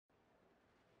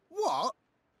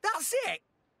That's it.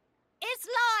 It's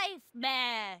life,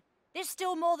 Mayor. There's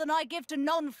still more than I give to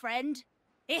non-friend.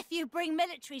 If you bring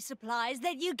military supplies,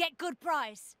 then you get good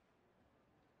price.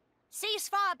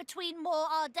 Ceasefire between Moor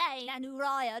Ardain and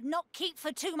Uriah not keep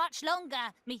for too much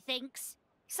longer, methinks.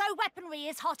 So weaponry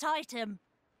is hot item.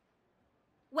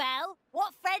 Well,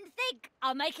 what friend think?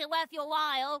 I'll make it worth your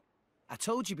while. I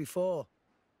told you before.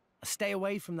 I stay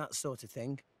away from that sort of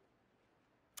thing.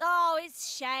 Oh,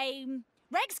 it's shame.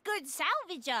 Reg's good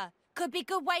salvager. Could be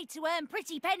good way to earn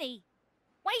pretty penny.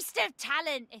 Waste of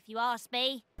talent, if you ask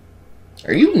me.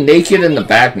 Are you naked in the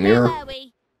back mirror?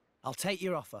 I'll take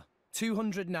your offer.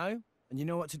 200 now, and you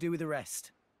know what to do with the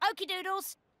rest. Okie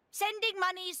doodles. Sending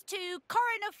monies to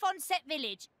Coroner Fonset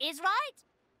Village, is right?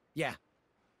 Yeah.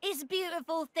 Is a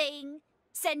beautiful thing.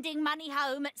 Sending money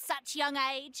home at such young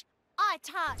age. I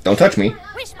touch. Don't touch me.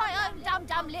 Wish my own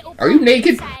dumb little. Are you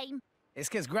naked? Same. It's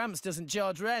because Gramps doesn't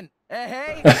charge rent.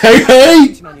 Hey, hey! Hey,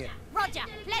 hey! Roger.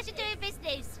 Pleasure doing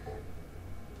business.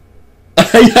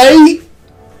 Hey, hey!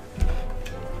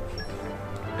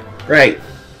 Right.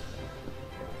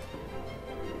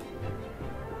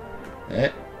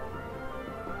 Eh?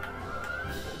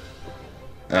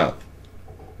 Oh.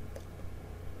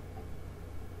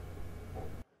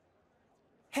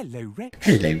 Hello, Rex.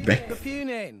 Hello, Rex.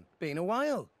 Capunin. Been a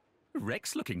while.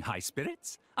 Rex looking high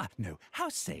spirits? No, how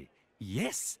say,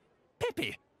 yes,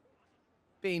 peppy.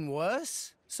 Been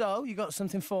worse. So, you got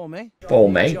something for me? For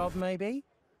me? Job, maybe?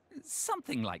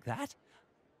 Something like that.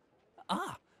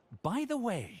 By the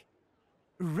way,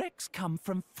 Rex come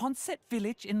from Fonset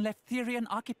Village in Leftherian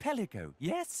Archipelago,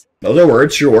 yes? Those are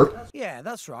words, sure. Yeah,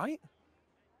 that's right.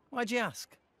 Why'd you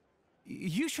ask?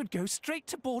 You should go straight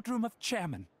to boardroom of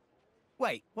chairman.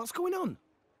 Wait, what's going on?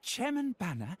 Chairman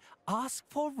Banner asked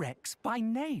for Rex by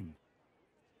name.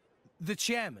 The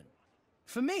chairman?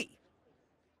 For me?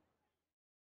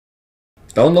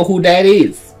 Don't know who that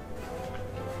is.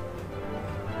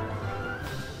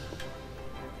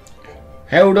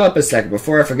 Hold up a second.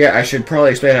 Before I forget, I should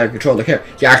probably explain how to control the camera.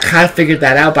 Yeah, I kind of figured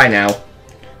that out by now.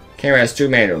 Camera has two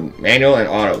manual. Manual and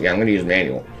auto. Yeah, I'm going to use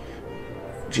manual.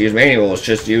 To use manual, let's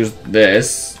just use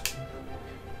this.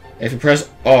 If you press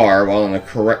R while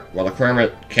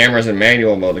the camera's in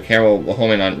manual mode, the camera will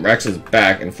home in on Rex's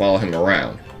back and follow him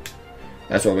around.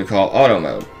 That's what we call auto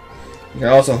mode. You can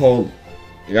also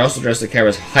adjust the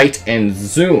camera's height and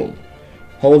zoom.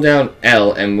 Hold down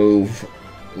L and move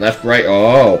left, right.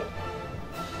 Oh.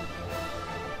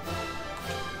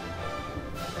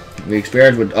 The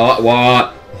experience with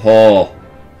what? Oh.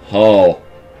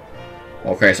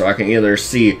 Okay, so I can either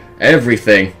see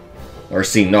everything or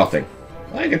see nothing.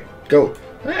 I could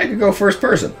go first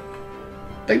person.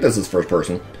 I think this is first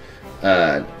person.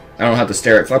 I don't have to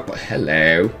stare at fuck, but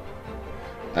hello.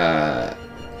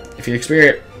 If you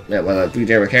experience with a few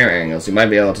different camera angles, you might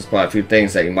be able to spot a few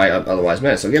things that you might otherwise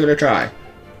miss. So give it a try.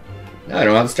 Now I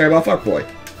don't have to stare about fuckboy.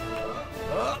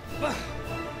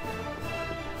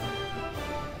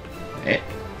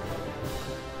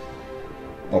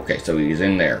 Okay, so he's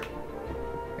in there.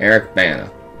 Eric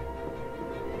Bana.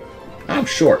 I'm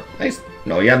short. Nice.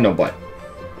 No, you have no butt.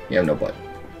 You have no butt.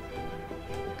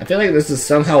 I feel like this is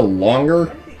somehow longer.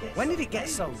 When did it get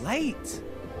so late?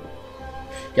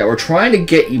 Yeah, we're trying to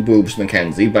get you boobs,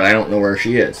 Mackenzie, but I don't know where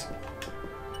she is.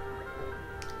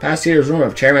 Past here's room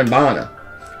of Chairman Bana.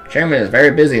 Chairman is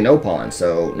very busy, no pawn,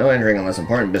 so no entering unless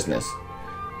important business.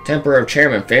 Temper of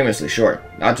Chairman famously short,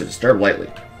 not to disturb lightly.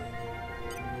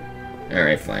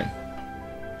 Alright, fine.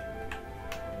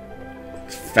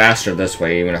 It's faster this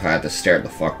way, even if I had to stare at the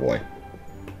fuckboy.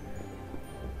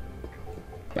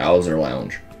 Bowser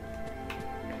Lounge.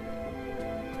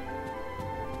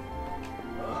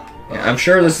 Yeah, I'm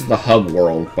sure this is the hub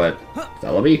world, but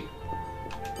that'll be.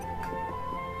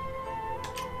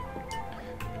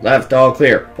 Left all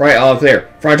clear, right all clear,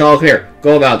 front all clear.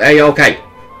 Go about A-OK.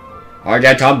 Our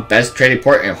dead top best trading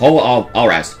port and whole all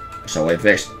rest. So we're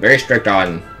very strict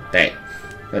on that.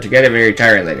 But to get it very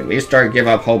tiring later, we start give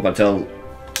up hope until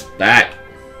that.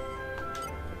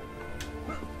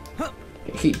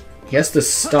 He has to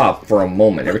stop for a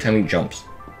moment every time he jumps.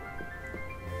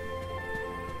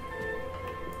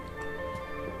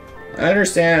 I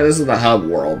understand this is the hub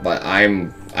world, but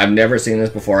I've never seen this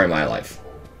before in my life.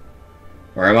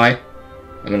 Where am I?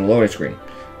 I'm in the loading screen.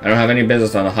 I don't have any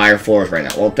business on the higher floors right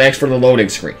now. Well, thanks for the loading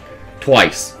screen.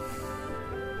 Twice.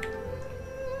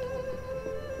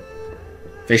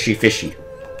 Fishy, fishy.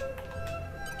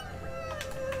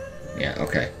 Yeah,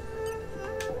 okay.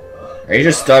 Are you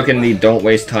just stuck in the don't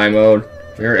waste time mode?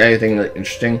 Have you heard anything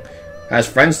interesting? Has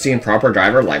friends seen proper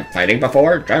driver like fighting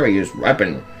before? Driver used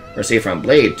weapon received from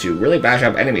blade to really bash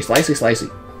up enemies. Slicey, slicey.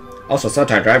 Also,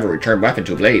 sometimes driver will return weapon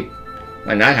to blade.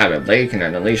 When not have a blade can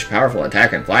unleash powerful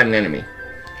attack and flatten enemy.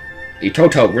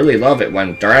 Itoto really love it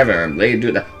when driver and blade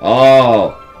do that.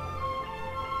 Oh!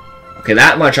 Okay,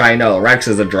 that much I know. Rex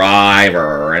is a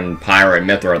driver, and Pyra and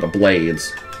Mithra are the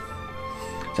blades.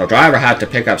 So driver have to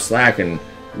pick up slack and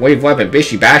wave weapon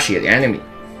bishy bashy at the enemy.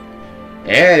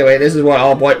 Anyway, this is what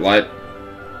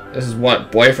This is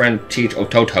what boyfriend teach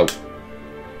Ototo.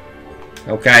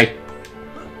 Okay.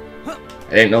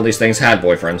 I didn't know these things had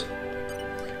boyfriends.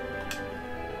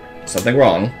 Something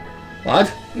wrong?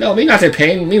 What? No, me not in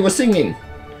pain. Me was singing.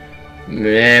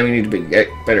 Man, we need to get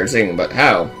better singing, but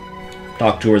how?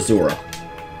 Talk to Azura.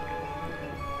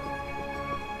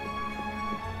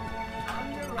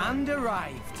 And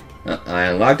arrived. I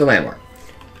unlocked the landmark.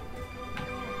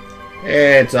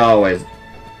 It's always...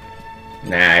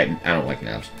 Nah, I don't like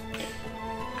naps.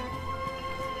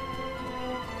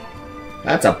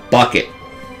 That's a bucket.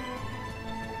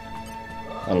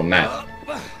 On the map.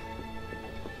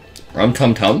 Rum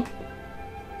Tum Tum?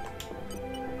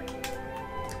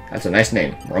 That's a nice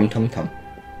name. Rum Tum Tum.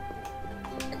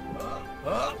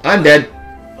 I'm dead.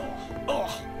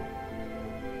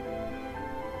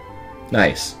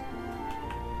 Nice.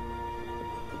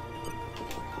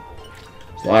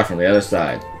 Slide from the other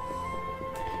side.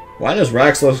 Why does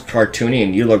Rax look cartoony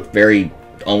and you look very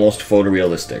almost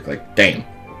photorealistic? Like, damn.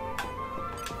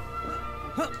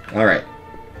 Alright.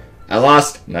 I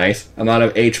lost. Nice. I'm out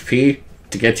of HP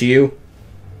to get to you.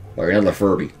 Or another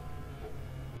Furby.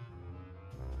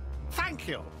 Thank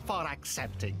you for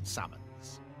accepting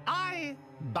summons. I,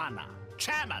 Banna,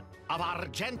 chairman of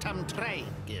Argentum Trade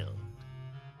Guild.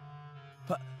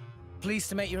 Pleased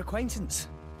to make your acquaintance.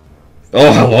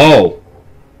 Oh, hello.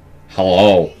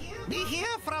 Hello. We hear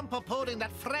from purporting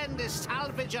that friend is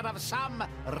salvager of some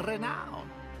renown.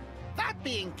 That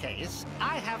being case,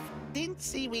 I have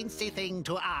dincy-wincy thing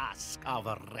to ask of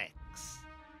Rex.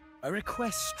 A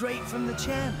request straight from the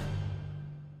chairman.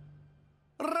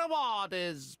 Reward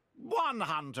is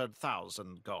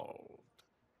 100,000 gold.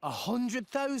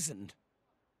 100,000?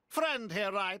 Friend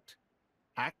here, right?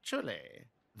 Actually,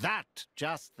 that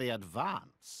just the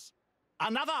advance.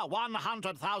 Another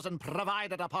 100,000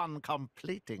 provided upon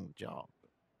completing job.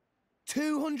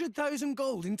 200,000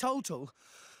 gold in total?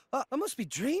 I must be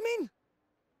dreaming.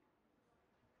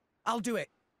 I'll do it.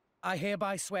 I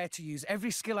hereby swear to use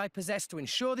every skill I possess to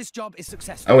ensure this job is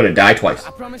successful. I'm gonna die twice.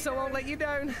 I promise I won't let you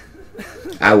down.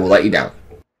 I will let you down.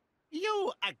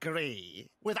 You agree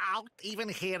without even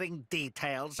hearing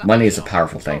details? of Money the is a job?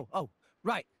 powerful thing. Oh,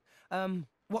 right.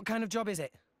 What kind of job is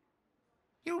it?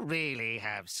 You really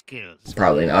have skills.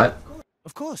 Probably not.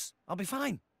 Of course. I'll be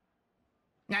fine.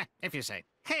 If you say.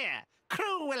 Here,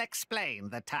 crew will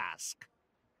explain the task.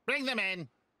 Bring them in.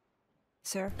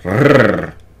 Sir?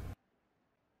 Brrr.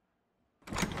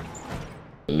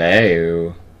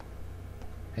 Hello.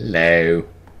 Hello.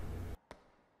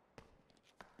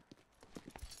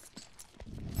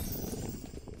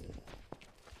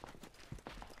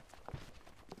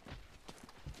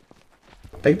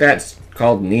 I think that's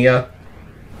called Nia.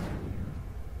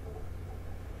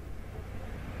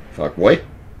 Fuck boy.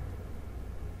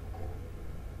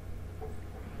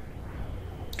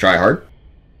 Try hard.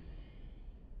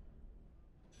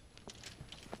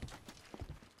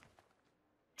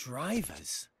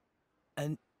 Drivers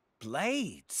and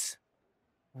blades.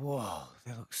 Whoa,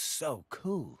 they look so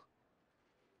cool.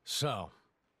 So,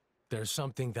 there's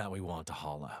something that we want to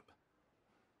haul up.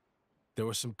 There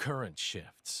were some current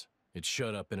shifts. It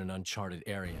showed up in an uncharted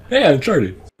area. Yeah,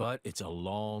 Uncharted. But it's a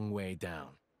long way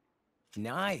down.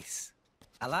 Nice.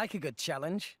 I like a good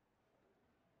challenge.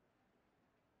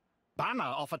 Banner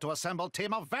offered to assemble a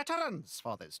team of veterans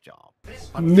for this job. Yes,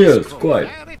 this crew quite.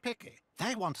 Very picky.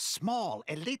 They want small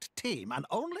elite team and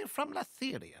only from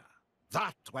Letheria.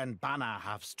 That when Banner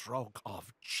have stroke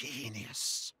of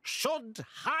genius should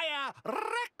hire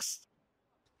Rex.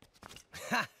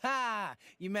 Ha ha!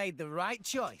 You made the right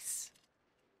choice.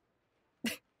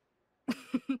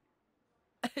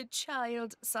 A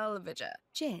child salvager.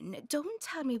 Jin, don't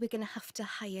tell me we're gonna have to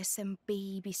hire some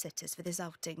babysitters for this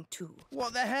outing too.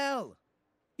 What the hell?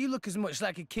 You look as much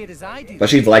like a kid as I do. But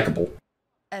she's likable.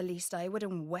 At least I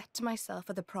wouldn't wet myself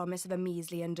for the promise of a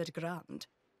measly £100,000.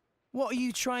 What are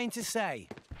you trying to say?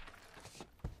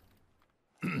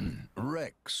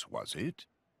 Rex, was it?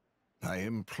 I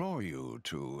implore you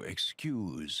to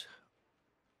excuse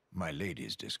my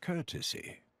lady's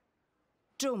discourtesy.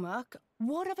 Dromark,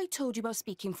 what have I told you about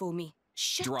speaking for me?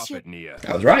 Shut Drop your... it, Nia.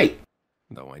 I was right.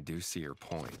 Though I do see your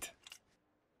point.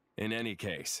 In any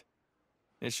case,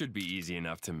 it should be easy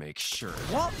enough to make sure.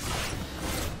 What?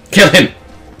 Kill him.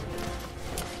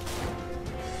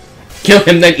 Kill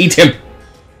him, then eat him!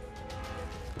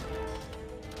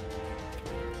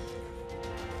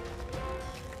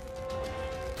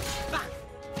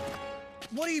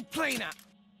 What are you playing at?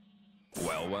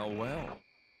 Well, well, well.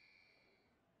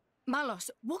 Malos,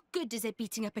 what good is it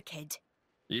beating up a kid?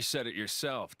 You said it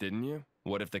yourself, didn't you?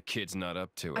 What if the kid's not up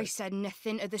to it? I said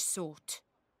nothing of the sort.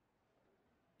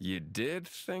 You did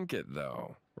think it,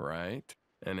 though, right?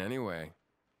 And anyway,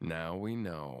 now we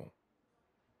know.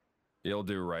 You'll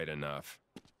do right enough.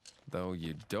 Though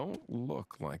you don't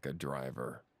look like a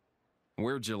driver.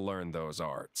 Where'd you learn those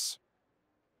arts?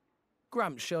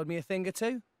 Gramps showed me a thing or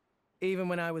two, even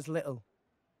when I was little.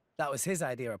 That was his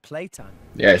idea of playtime.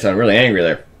 Yeah, you sound really angry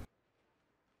there.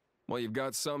 Well, you've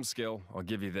got some skill, I'll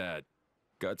give you that.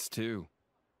 Guts, too.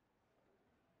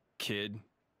 Kid,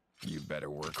 you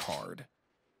better work hard.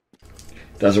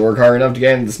 Doesn't work hard enough to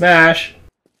get into Smash.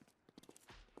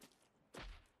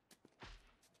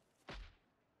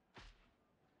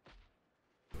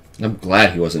 I'm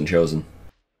glad he wasn't chosen.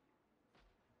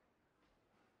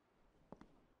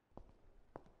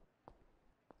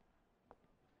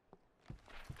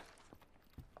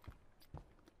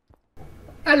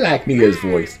 I like Mia's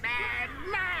voice.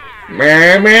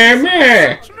 Meh, meh,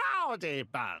 meh. Rowdy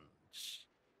bunch.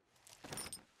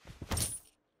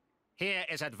 Here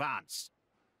is advance.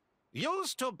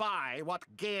 Use to buy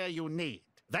what gear you need,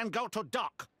 then go to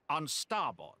dock on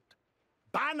starboard.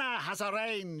 Banner has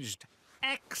arranged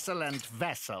excellent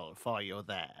vessel for you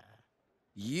there.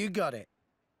 You got it.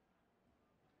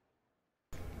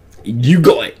 You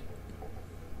got it.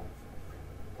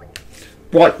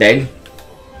 What then?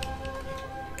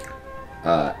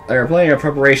 There are plenty of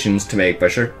preparations to make,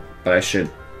 but I should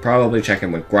probably check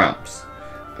in with Grumps.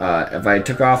 If I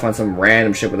took off on some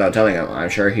random ship without telling him, I'm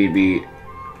sure he'd be...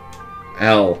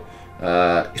 Hell,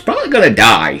 he's probably gonna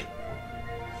die.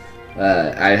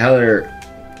 I'd rather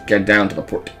get down to the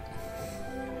port.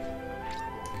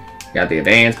 Got the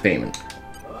advance payment.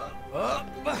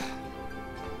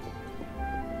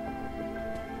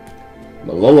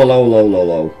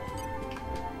 Low.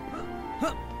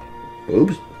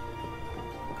 Boobs?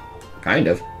 Kind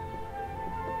of.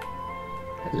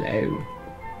 Hello.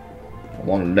 I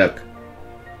want to look.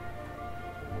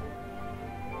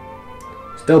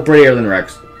 Still prettier than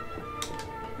Rex.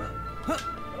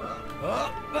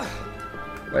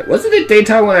 Wait, wasn't it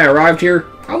daytime when I arrived here?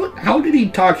 How did he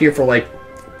talk here for like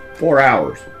 4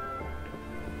 hours?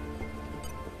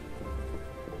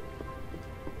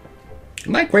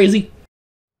 Am I crazy?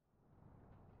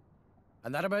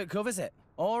 And that about covers it.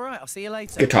 All right, I'll see you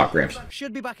later. Good talk, Gramps.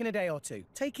 Should be back in a day or two.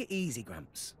 Take it easy,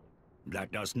 Gramps.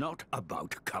 That does not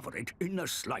about cover it in the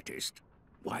slightest.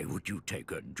 Why would you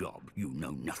take a job you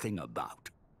know nothing about?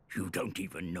 You don't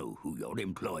even know who your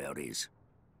employer is.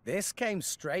 This came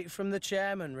straight from the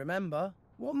chairman, remember?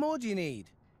 What more do you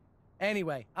need?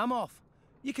 Anyway, I'm off.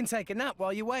 You can take a nap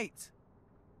while you wait.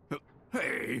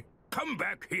 Hey, come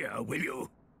back here, will you?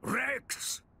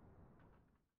 Rex!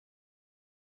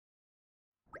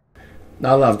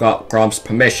 Now that I've got Gromp's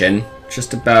permission,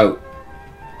 just about...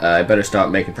 I better start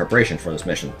making preparation for this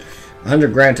mission.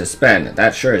 100 grand to spend,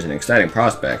 that sure is an exciting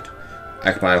prospect.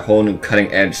 I could buy a whole new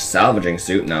cutting-edge salvaging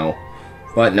suit now.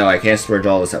 But no, I can't splurge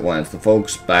all this at once. The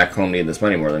folks back home need this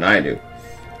money more than I do.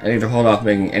 I need to hold off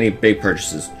making any big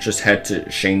purchases. Just head to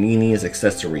Shanini's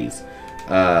Accessories.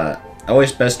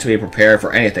 Always best to be prepared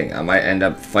for anything. I might end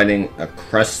up fighting a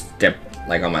crust dip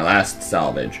like on my last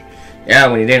salvage. Yeah,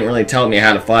 when you didn't really tell me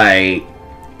how to fight,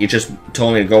 you just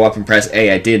told me to go up and press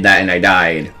A. I did that and I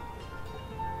died.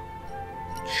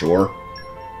 Sure.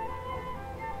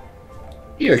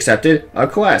 You accepted a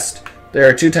quest. There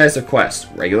are 2 types of quests,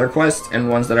 regular quests and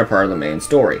ones that are part of the main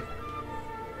story.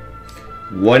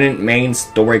 Wouldn't main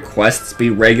story quests be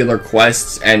regular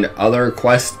quests and other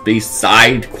quests be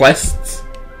side quests?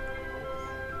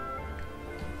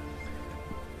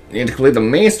 You need to complete the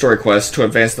main story quest to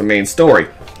advance the main story.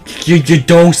 You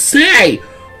don't say!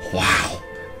 Wow.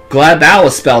 Glad that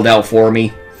was spelled out for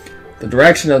me. The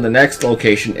direction of the next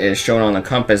location is shown on the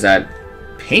compass at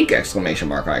pink exclamation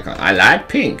mark icon. I like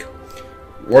pink.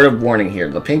 Word of warning here.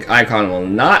 The pink icon will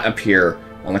not appear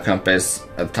on the compass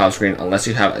at the top screen unless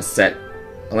you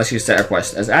set a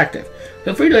quest as active.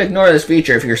 Feel free to ignore this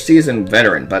feature if you're a seasoned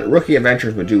veteran, but rookie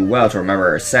adventurers would do well to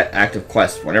remember to set active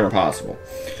quests whenever possible.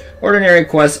 Ordinary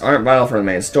quests aren't vital for the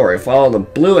main story. Follow the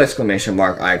blue exclamation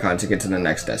mark icon to get to the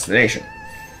next destination.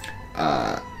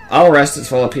 All the rest is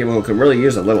full of people who could really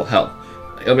use a little help.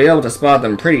 You'll be able to spot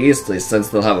them pretty easily since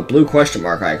they'll have a blue question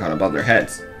mark icon above their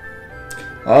heads.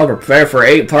 I'll prepare for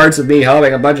 8 parts of me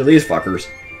helping a bunch of these fuckers.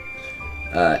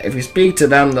 If you speak to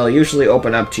them, they'll usually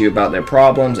open up to you about their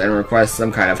problems and request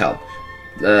some kind of help.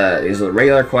 these are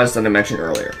regular quests that I mentioned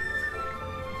earlier.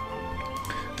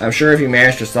 I'm sure if you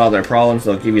manage to solve their problems,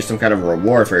 they'll give you some kind of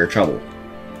reward for your trouble.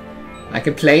 I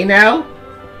can play now?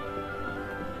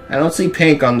 I don't see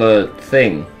pink on the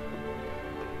thing.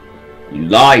 You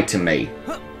lied to me.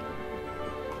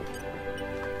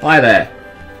 Hi there.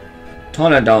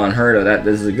 Tonadon heard that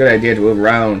this is a good idea to move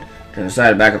around to the side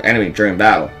and back of enemy during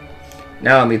battle.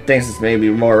 Now methinks this may be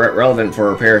more relevant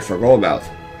for repairs for Goldmouth.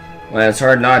 When it's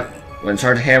hard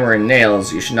to hammer in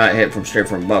nails, you should not hit from straight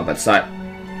from above, but side.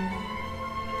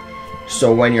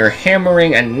 So when you're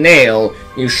hammering a nail,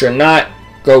 you should not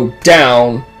go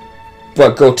down,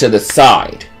 but go to the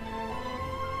side.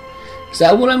 Is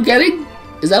that what I'm getting?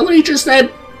 Is that what he just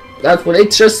said? That's what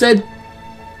it just said?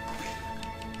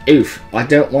 Oof, I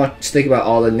don't want to think about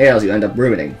all the nails you end up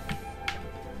ruining.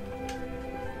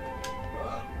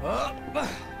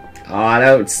 I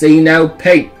don't see no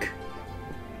pink.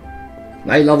 Am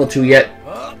I level 2 yet?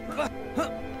 I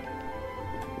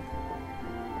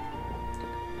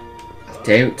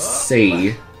don't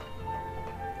see.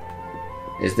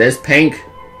 Is this pink?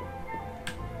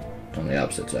 On the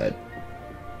opposite side.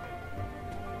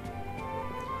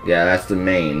 Yeah, that's the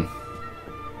main.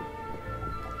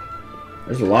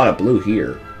 There's a lot of blue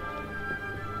here.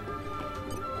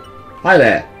 Hi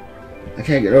there! I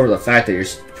can't get over the fact that you're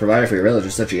providing for your village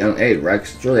at such a young age,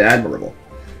 Rex. It's really admirable.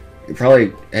 You're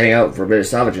probably heading out for a bit of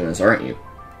salvaging this, aren't you?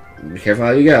 Be careful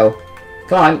how you go.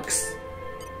 Thanks!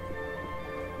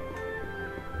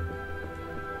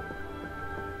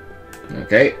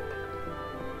 Okay.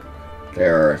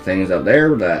 There are things up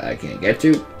there that I can't get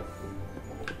to.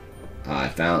 I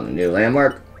found a new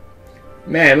landmark.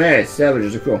 Man,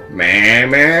 savages are cool. Man.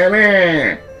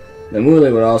 The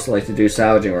Mooly would also like to do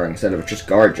salvaging work instead of just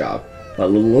guard job.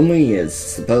 But Lulumi is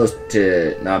supposed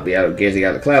to not be out gazing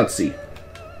out the cloud sea.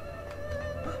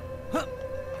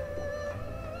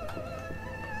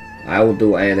 I will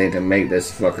do anything to make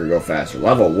this fucker go faster.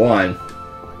 Level 1.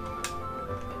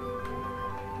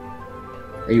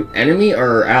 Are you enemy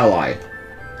or ally?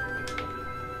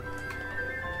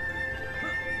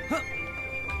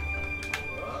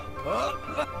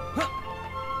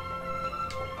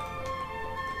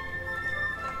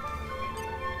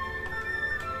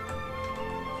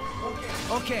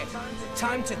 Okay,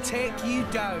 time to take you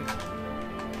down.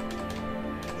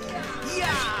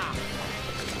 Yeah!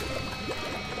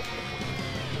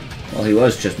 Well, he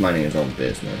was just minding his own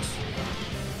business.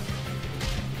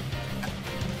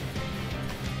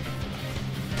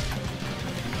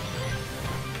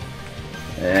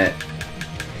 Yeah!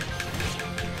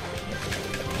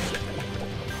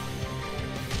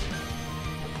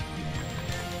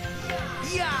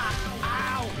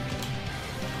 Ow!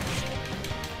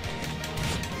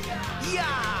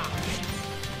 Yeah!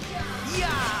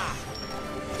 Yeah!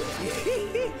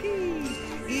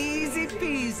 Easy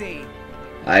peasy.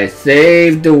 I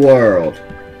saved the world.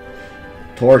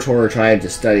 Tortor tried to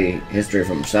study history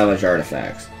from salvaged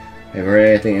artifacts. Have you heard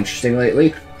anything interesting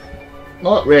lately?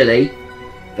 Not really.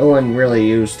 No one really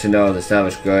used to know the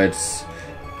salvaged goods.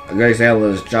 A good example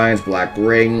is Giant's black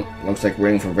ring. Looks like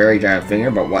ring from very giant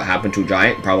finger, but what happened to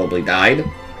Giant? Probably died.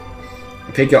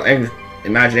 Pick your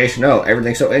imagination. Oh,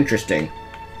 everything's so interesting.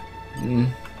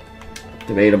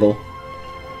 Debatable.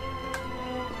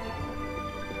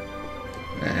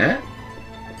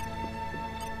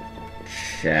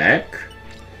 Check.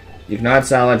 You cannot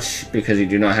salvage because you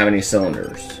do not have any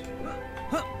cylinders.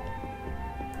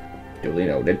 Duly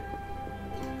noted.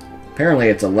 Apparently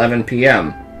it's 11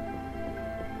 p.m.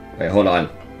 Wait, hold on.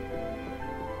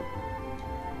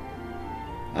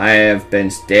 I have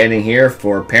been standing here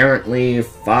for apparently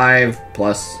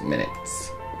 5+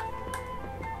 minutes.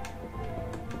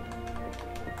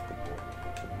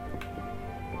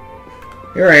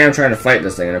 Here I am trying to fight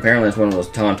this thing, and apparently it's one of those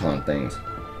tauntaun things.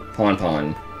 Pon.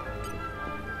 Don.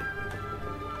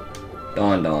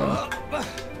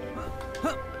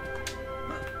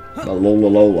 The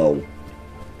Lolo.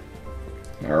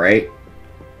 Alright.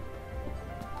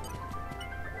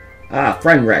 Ah,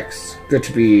 friend Rex. Good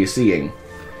to be seeing.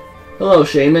 Hello,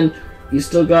 Shaman. You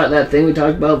still got that thing we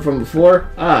talked about from before?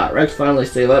 Ah, Rex finally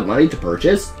saved up money to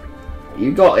purchase.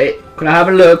 You got it. Could I have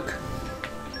a look?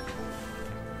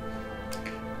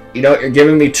 You know, you're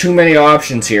giving me too many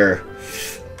options here.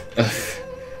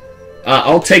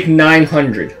 I'll take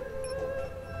 900.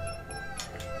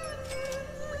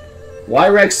 Why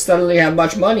Rex suddenly have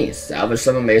much money? Salvage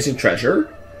some amazing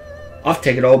treasure? I've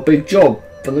taken a big job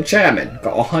from the chairman.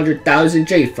 Got 100,000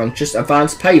 G from just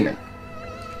advance payment.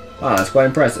 Wow, that's quite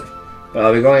impressive. But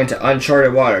I'll be going into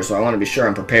uncharted waters, so I want to be sure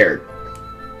I'm prepared.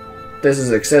 This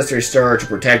is accessory store to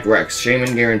protect Rex.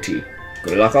 Shaman guarantee.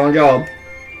 Good luck on the job.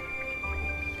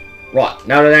 Right,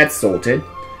 now that that's sorted,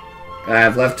 I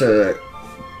have got a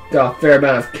fair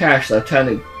amount of cash left, trying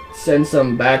to send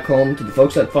some back home to the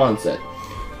folks at Fonset.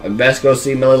 I'd best go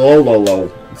see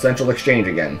Milololo in Central Exchange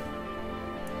again.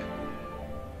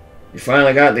 You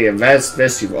finally got the best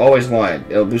fist you've always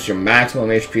wanted. It'll boost your maximum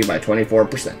HP by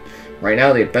 24%. Right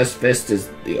now, the best fist is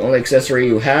the only accessory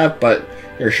you have, but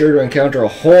you're sure to encounter a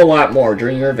whole lot more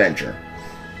during your adventure.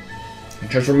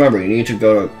 Just remember, you need to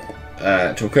go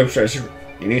to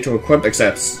equip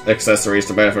accessories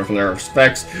to benefit from their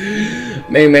specs.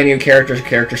 Main menu, characters,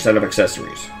 character set of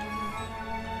accessories.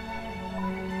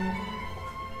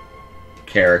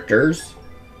 Characters.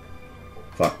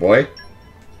 Fuckboy.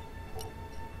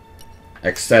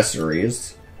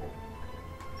 Accessories.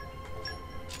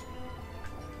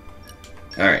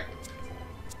 Alright.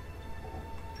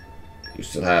 You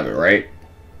still have it, right?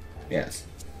 Yes.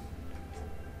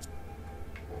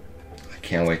 I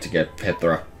can't wait to get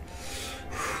Pithra.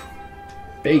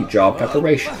 Big job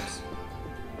preparations.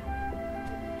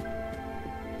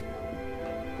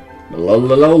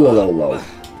 Lo.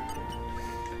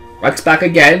 Rex back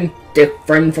again.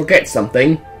 Different forget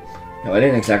something. No, I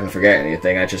didn't exactly forget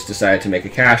anything. I just decided to make a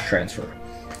cash transfer.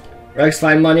 Rex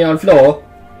find money on floor.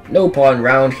 No pawn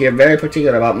round here very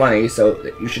particular about money, so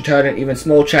you should turn in even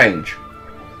small change.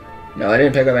 No, I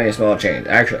didn't pick up any small change.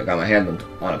 Actually, I got my hand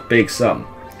on a big sum.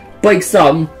 Big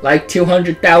sum? Like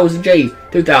 200,000 Gs.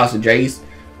 2,000 Gs.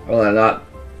 Well, I'm not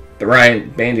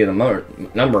bandy the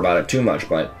number about it too much,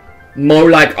 but more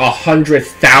like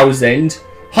 100,000.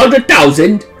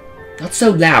 100,000? Not so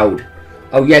loud.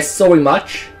 Oh yes, so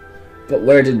much. But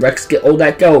where did Rex get all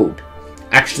that gold?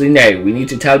 Actually, no. We need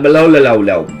to tell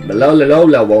Malololo.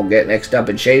 Malololo won't get mixed up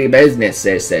in shady business,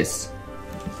 sis.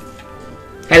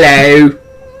 Hello.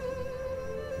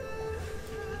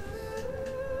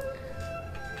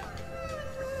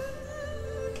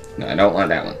 No, I don't want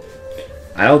that one.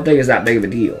 I don't think it's that big of a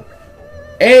deal.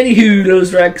 Anywho,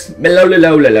 those Rex,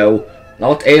 Malololo,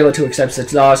 not able to accept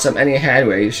such loss from any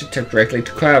handway, you should take directly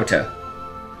to Crowter.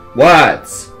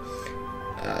 What?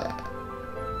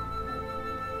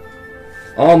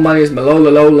 All monies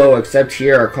Malololo except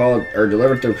here are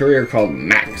delivered through a courier called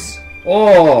Max.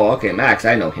 Oh, okay, Max,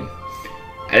 I know him.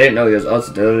 I didn't know he was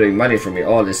also delivering money for me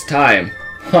all this time.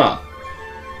 Huh.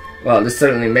 Well, this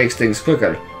certainly makes things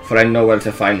quicker, for I know where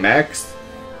to find Max.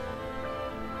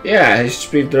 Yeah, he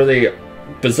should be through the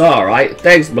bazaar, right?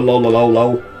 Thanks,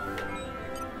 Malololo.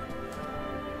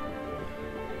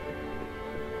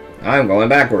 I'm going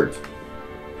backwards.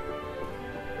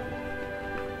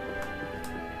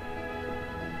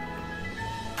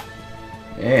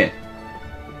 Yeah.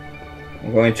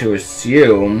 I'm going to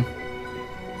assume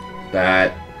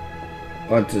that...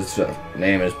 What's his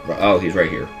name is... Oh, he's right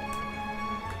here.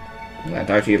 I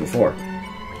talked to you before.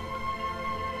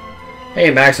 Hey,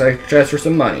 Max, I'd like to transfer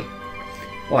some money.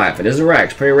 Why, if it is a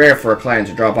Rex, pretty rare for a client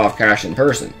to drop off cash in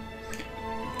person.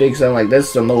 Big sound like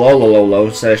this, so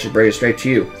Malololo said I should bring it straight to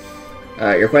you.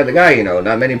 You're quite the guy, you know.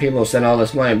 Not many people send all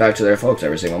this money back to their folks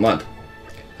every single month.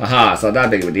 Haha, it's not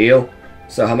that big of a deal.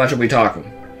 So how much are we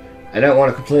talking? I don't want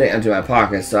to completely empty my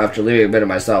pockets, so after leaving a bit of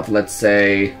myself, let's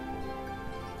say...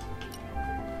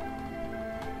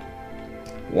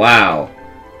 Wow.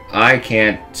 I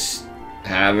can't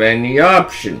have any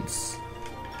options.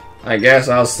 I guess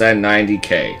I'll send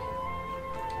 90k.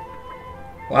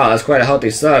 Wow, that's quite a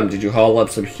healthy sum. Did you haul up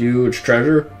some huge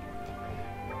treasure?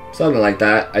 Something like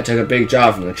that. I took a big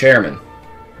job from the chairman.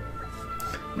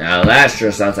 Now that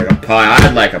sure sounds like a pie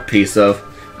I'd like a piece of.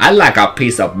 I'd like a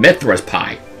piece of Mithra's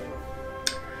pie.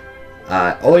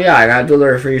 Oh yeah, I got a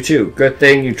delivery for you too. Good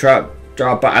thing you drop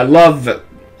by. I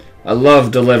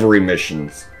love delivery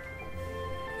missions.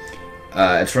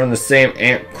 It's from the same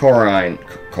Aunt Corin.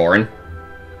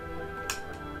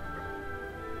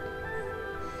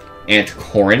 Aunt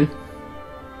Corin.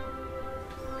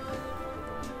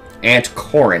 Aunt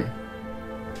Corin.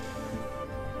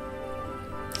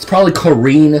 It's probably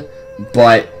Corrine,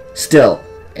 but still,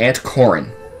 Aunt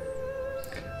Corin.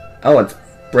 Oh, it's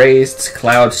braised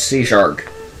cloud sea shark.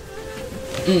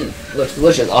 Looks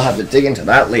delicious. I'll have to dig into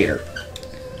that later.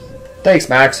 Thanks,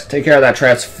 Max. Take care of that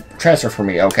transfer for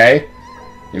me, okay?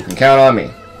 You can count on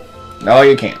me. No,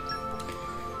 you can't.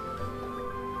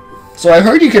 So I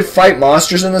heard you could fight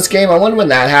monsters in this game. I wonder when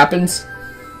that happens.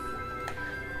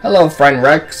 Hello, friend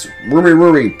Rex.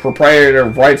 Ruby, proprietor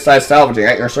of Right Side Salvaging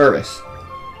at your service.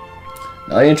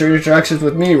 Now introductions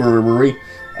with me, Ruby.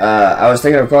 I was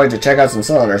thinking of going to check out some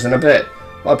cylinders in a bit.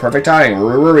 Well, perfect timing.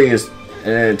 Ruby is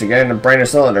to get into brand new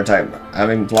cylinder type.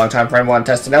 Having a long-time friend want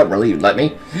to test it out. Relieved, let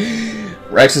me.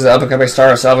 Rex is an up-and-coming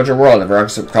star of Salvager World. If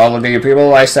Rex call to be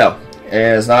people I sell. It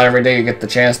is not every day you get the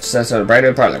chance to set out a brand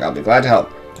new product. I'll be glad to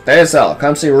help. ASL,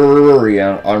 come see Rory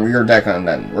on rear deck on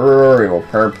then. Rory will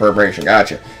preparation.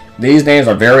 Gotcha. These names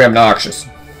are very obnoxious.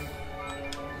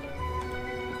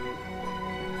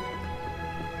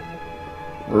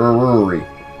 Rory.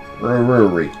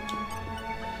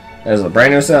 There's a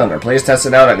brand new cylinder. Please test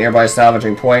it out at nearby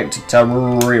salvaging point to tell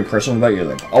Rory person about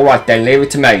using. Alright then, leave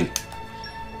it to me.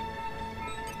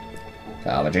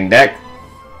 Salvaging deck.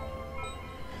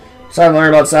 It's time to learn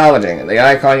about salvaging. The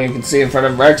icon you can see in front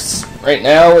of Rex right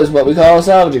now is what we call a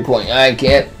salvaging point. I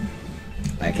can't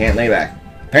lay back.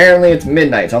 Apparently it's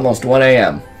midnight. It's almost 1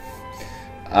 a.m.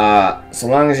 So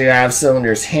long as you have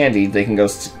cylinders handy, you can go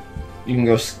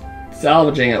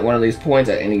salvaging at one of these points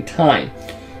at any time.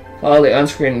 Follow the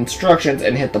on-screen instructions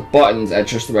and hit the buttons at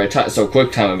just the right time. So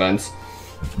quick time events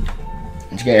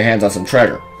to get your hands on some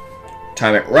treasure.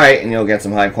 Time it right and you'll get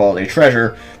some high quality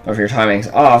treasure, but if your timing's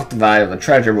off, the value of the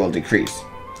treasure will decrease.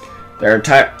 There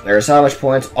are salvage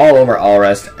points all over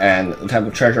Alrest, and the type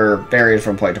of treasure varies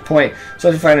from point to point, so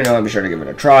if you find a new one, be sure to give it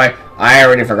a try. I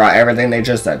already forgot everything they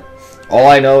just said. All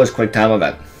I know is quick time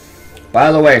event.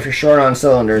 By the way, if you're short on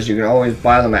cylinders, you can always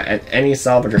buy them at any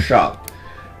salvager shop.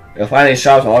 You'll find these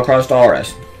shops all across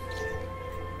Alrest.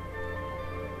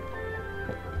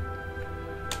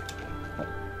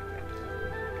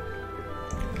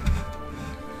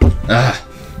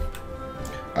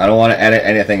 I don't want to edit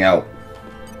anything out.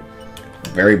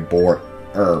 I'm very bored.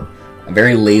 I'm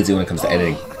very lazy when it comes to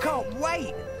editing. I can't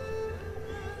wait.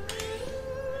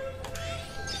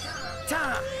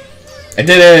 I did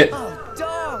it! Oh,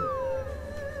 darn.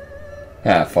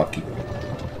 Ah, fuck you.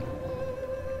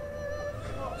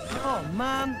 Oh,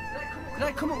 man. Did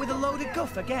I come up with a load of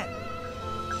guff again?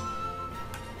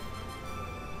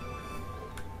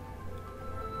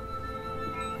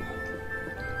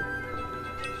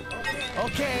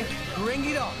 Okay, bring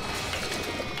it on.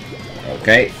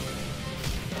 Okay.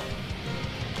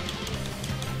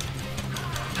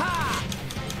 Ha!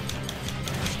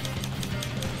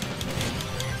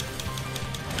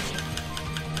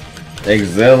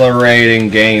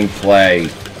 Exhilarating gameplay.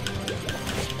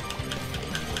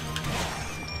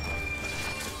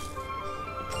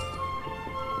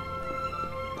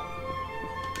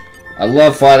 I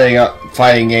love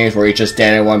fighting games where you just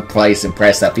stand in one place and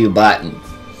press a few buttons.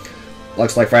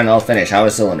 Looks like friend, all finished. How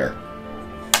is cylinder?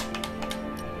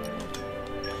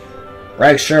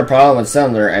 Rex, sure problem with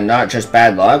cylinder and not just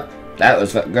bad luck. That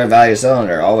was good value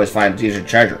cylinder. Always find decent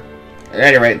treasure. At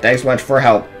any rate, thanks much for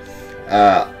help.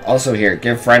 Also here,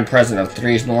 give friend present of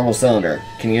 3's normal cylinder.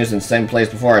 Can use in the same place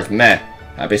before as meh.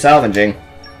 Happy salvaging.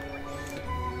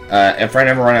 If friend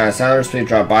ever run out of cylinders, please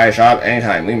drop by a shop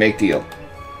anytime. We make deal.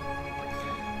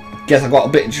 Guess I got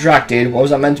a bit distracted. What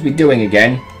was I meant to be doing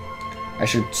again? I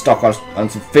should stock on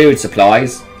some food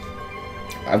supplies.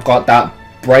 I've got that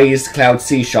braised cloud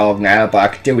sea shog now, but I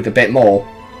could do with a bit more.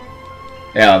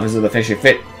 Yeah, this is the fishy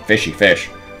fish.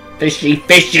 Fishy!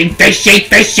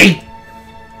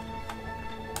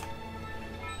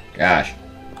 Gosh.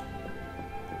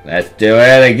 Let's do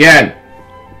it again.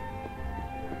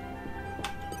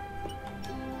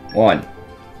 1.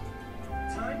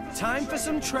 Time for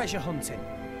some treasure hunting.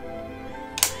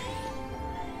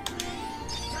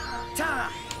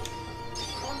 Ta!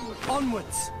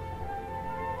 Onwards.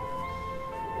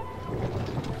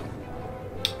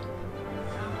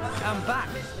 I'm back.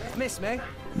 Miss me?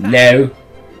 No.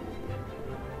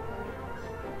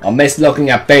 I miss looking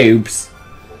at boobs.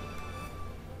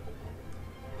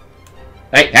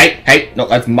 Hey! No,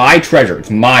 that's my treasure. It's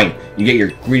mine. You get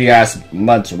your greedy ass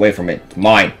mutts away from it. It's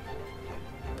mine.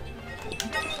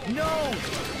 No!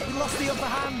 We lost the upper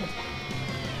hand.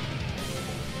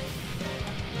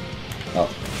 Oh.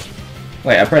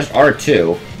 Wait, I pressed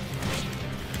R2.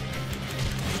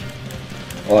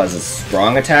 Oh, that's a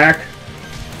strong attack?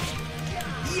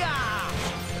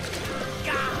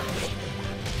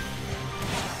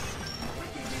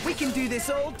 We can do this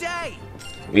all day.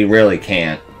 We really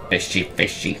can't.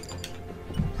 Fishy.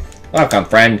 Welcome,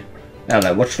 friend. Now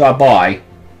then, what should I buy?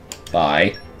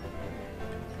 Buy.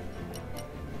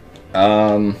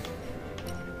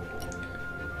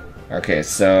 Okay,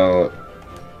 so...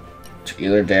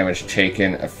 Either damage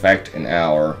taken, effect an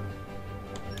hour.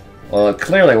 Well, it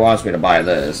clearly wants me to buy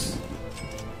this.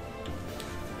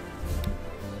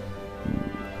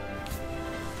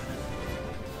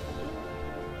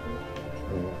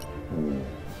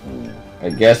 I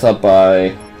guess I'll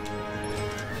buy...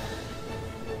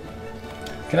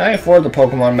 Can I afford the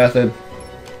Pokemon method?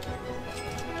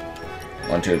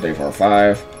 1, 2, 3, 4,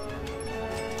 5.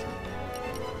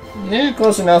 Yeah,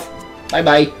 close enough.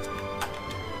 Bye-bye.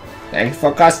 Thanks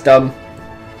for custom.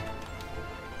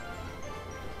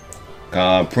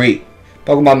 Complete.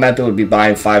 Pokemon method would be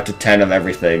buying 5 to 10 of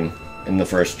everything in the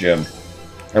first gym.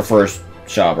 Or first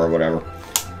shop or whatever.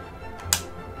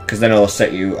 Because then it'll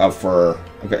set you up for...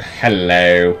 Okay,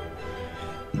 hello.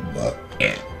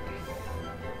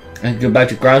 And go back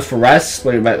to grounds for rest,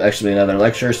 but it might actually be another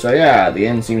lecture, so yeah, the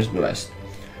inn seems the best.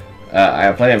 I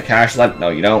have plenty of cash left. No,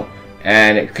 you don't.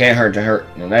 And it can't hurt to hurt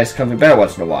a nice comfy bed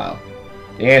once in a while.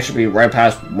 The inn should be right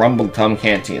past Rumble Tum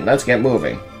Canteen. Let's get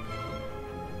moving.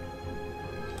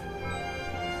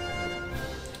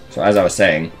 So as I was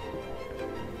saying...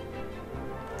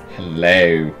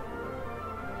 Hello.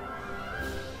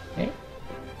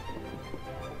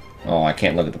 Oh, I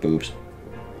can't look at the boobs.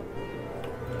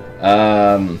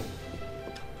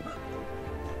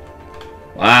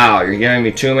 Wow, you're giving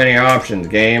me too many options,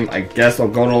 game. I guess I'll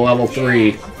go to level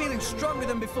 3. I'm feeling stronger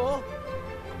than before.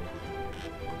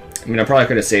 I mean, I probably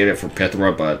could have saved it for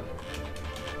Pithra, but...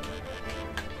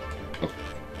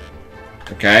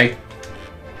 Okay.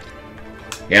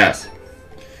 Yes.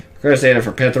 Could have saved it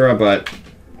for Pithra, but...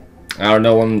 I don't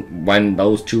know when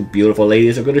those two beautiful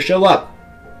ladies are going to show up.